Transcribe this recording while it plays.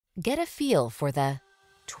Get a feel for the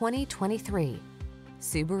 2023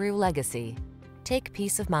 Subaru Legacy. Take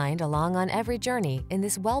peace of mind along on every journey in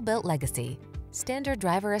this well-built Legacy. Standard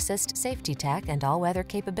driver assist safety tech and all-weather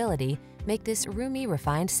capability make this roomy,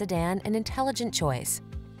 refined sedan an intelligent choice.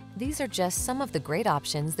 These are just some of the great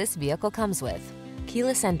options this vehicle comes with: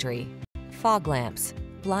 keyless entry, fog lamps,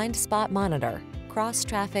 blind spot monitor,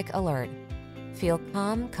 cross-traffic alert. Feel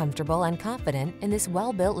calm, comfortable, and confident in this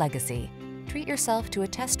well-built Legacy. Treat yourself to a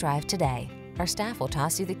test drive today. Our staff will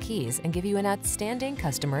toss you the keys and give you an outstanding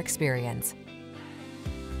customer experience.